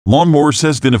Lawn mowers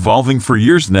has been evolving for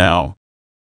years now.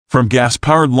 From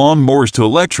gas-powered lawn mowers to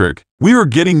electric, we are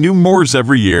getting new mowers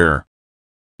every year.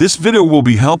 This video will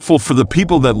be helpful for the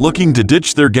people that looking to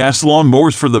ditch their gas lawn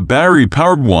mowers for the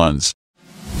battery-powered ones.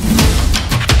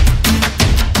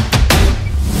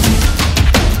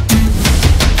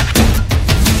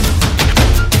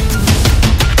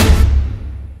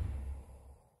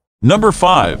 Number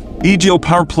 5. EGO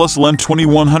Power Plus LEN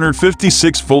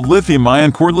 2156V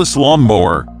Lithium-ion Cordless Lawn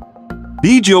Mower. The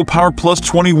EGO Power Plus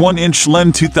 21-inch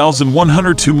LEN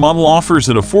 2102 model offers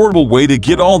an affordable way to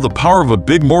get all the power of a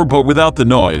big mower but without the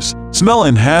noise, smell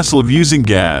and hassle of using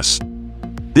gas.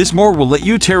 This mower will let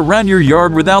you tear around your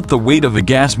yard without the weight of a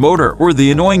gas motor or the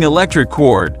annoying electric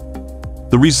cord.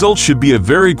 The result should be a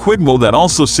very quick mow that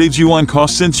also saves you on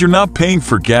cost since you're not paying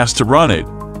for gas to run it.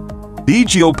 The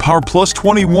EGO Power Plus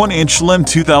 21-inch LEN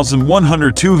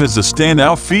 2102 has a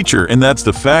standout feature, and that's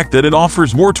the fact that it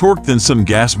offers more torque than some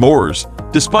gas mowers,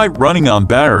 despite running on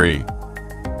battery.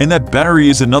 And that battery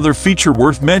is another feature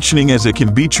worth mentioning, as it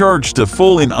can be charged to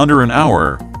full in under an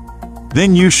hour.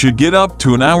 Then you should get up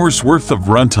to an hour's worth of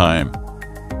runtime.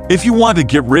 If you want to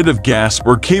get rid of gas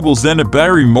or cables, then a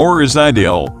battery mower is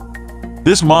ideal.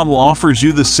 This model offers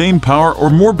you the same power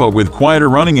or more but with quieter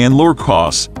running and lower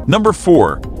costs. Number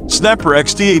 4. Snapper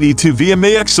XD82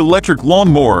 VMAX Electric Lawn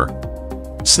Mower.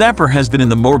 Snapper has been in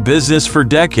the mower business for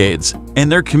decades, and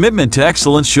their commitment to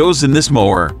excellence shows in this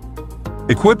mower.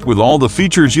 Equipped with all the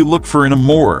features you look for in a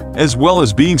mower, as well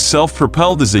as being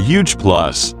self-propelled, is a huge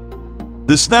plus.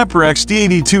 The Snapper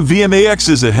XD82 VMAX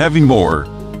is a heavy mower.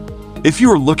 If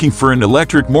you are looking for an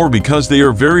electric mower because they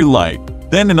are very light,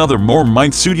 then another mower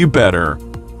might suit you better.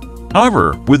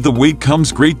 However, with the weight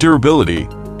comes great durability.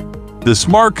 The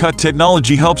Smart Cut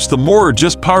technology helps the mower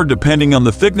adjust power depending on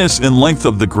the thickness and length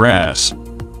of the grass.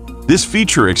 This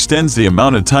feature extends the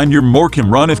amount of time your mower can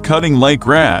run if cutting light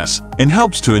grass, and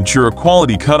helps to ensure a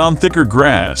quality cut on thicker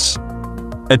grass.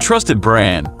 A trusted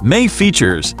brand, many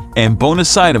features, and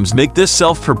bonus items make this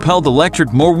self-propelled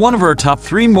electric mower one of our top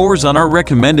 3 mowers on our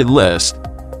recommended list.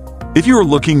 If you are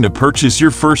looking to purchase your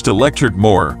first electric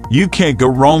mower, you can't go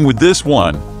wrong with this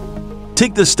one.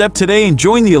 Take the step today and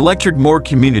join the electric mower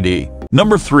community.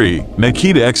 Number 3.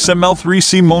 Makita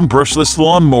XML3 Mown Brushless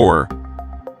Lawn Mower.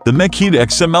 The Makita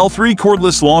XML3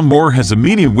 Cordless Lawn Mower has a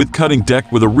medium-width cutting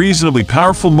deck with a reasonably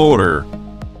powerful motor.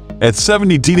 At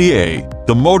 70 dBA,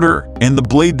 the motor and the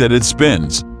blade that it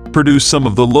spins produce some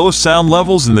of the lowest sound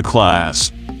levels in the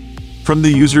class. From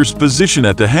the user's position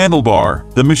at the handlebar,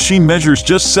 the machine measures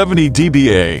just 70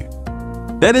 dBA.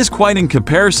 That is quite in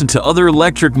comparison to other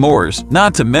electric mowers,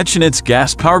 not to mention its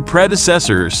gas-powered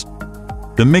predecessors.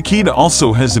 The Makita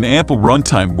also has an ample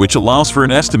runtime, which allows for an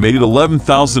estimated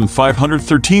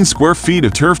 11,513 square feet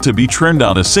of turf to be trimmed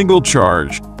on a single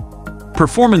charge.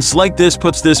 Performance like this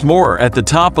puts this mower at the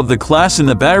top of the class in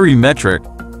the battery metric.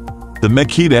 The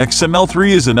Makita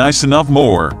XML3 is a nice enough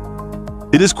mower.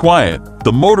 It is quiet,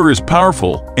 the motor is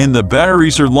powerful, and the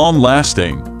batteries are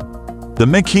long-lasting. The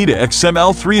Makita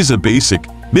XML3 is a basic,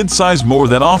 mid-size mower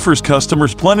that offers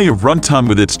customers plenty of runtime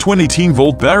with its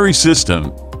 18-volt battery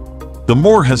system. The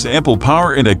mower has ample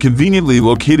power and a conveniently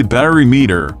located battery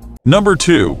meter. Number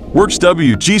 2. Worx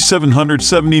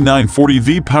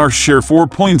WG77940V Power Share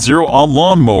 4.0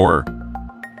 All-Lawn Mower.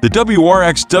 The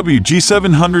Worx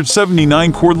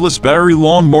WG779 Cordless Battery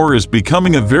Lawn Mower is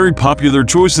becoming a very popular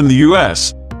choice in the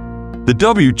US. The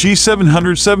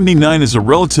WG779 is a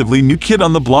relatively new kid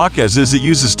on the block, as it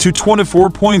uses two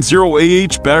 24.0 Ah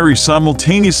batteries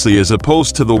simultaneously as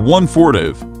opposed to the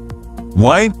 140.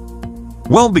 Why?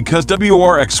 Well, because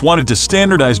Worx wanted to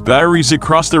standardize batteries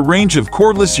across their range of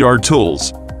cordless yard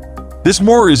tools. This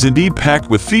mower is indeed packed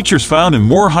with features found in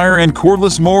more higher-end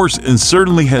cordless mowers, and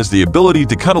certainly has the ability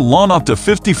to cut a lawn up to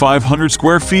 5,500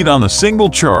 square feet on a single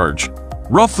charge,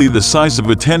 roughly the size of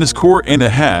a tennis court and a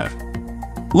half.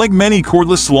 Like many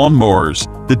cordless lawn mowers,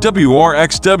 the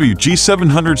Worx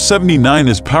WG779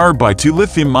 is powered by 2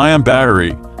 lithium-ion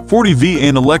battery, 40V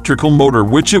and electrical motor,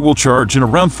 which it will charge in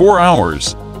around 4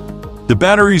 hours. The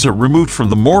batteries are removed from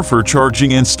the mower for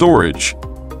charging and storage.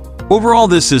 Overall,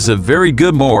 this is a very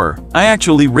good mower. I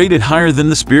actually rate it higher than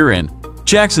the Spearin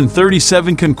Jackson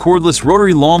 37 cordless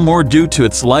rotary lawnmower due to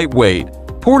its lightweight,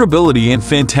 portability, and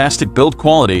fantastic build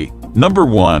quality. Number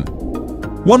 1.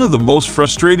 One of the most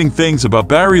frustrating things about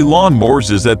battery lawn mowers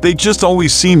is that they just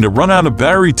always seem to run out of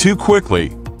battery too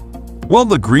quickly. Well,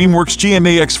 the Greenworks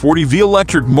GMAX40V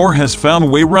electric mower has found a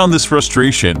way around this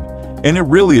frustration, and it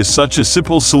really is such a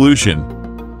simple solution.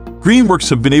 Greenworks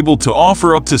have been able to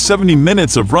offer up to 70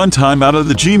 minutes of runtime out of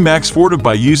the GMAX40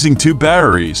 by using 2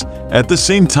 batteries at the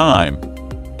same time.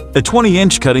 A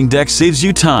 20-inch cutting deck saves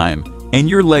you time, and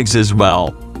your legs as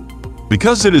well.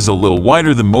 Because it is a little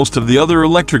wider than most of the other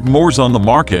electric mowers on the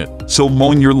market, so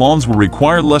mowing your lawns will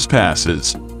require less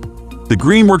passes. The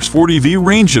Greenworks 40V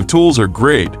range of tools are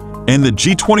great, and the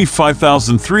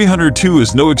G25302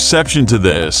 is no exception to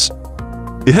this.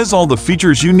 It has all the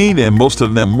features you need and most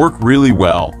of them work really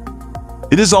well.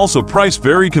 It is also priced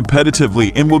very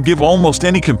competitively and will give almost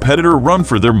any competitor a run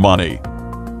for their money.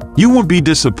 You won't be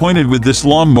disappointed with this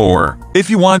lawnmower. If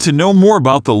you want to know more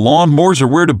about the lawnmowers or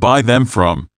where to buy them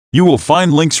from, you will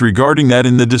find links regarding that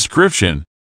in the description.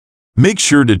 Make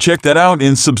sure to check that out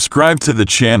and subscribe to the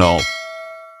channel.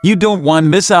 You don't want to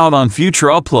miss out on future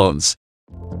uploads.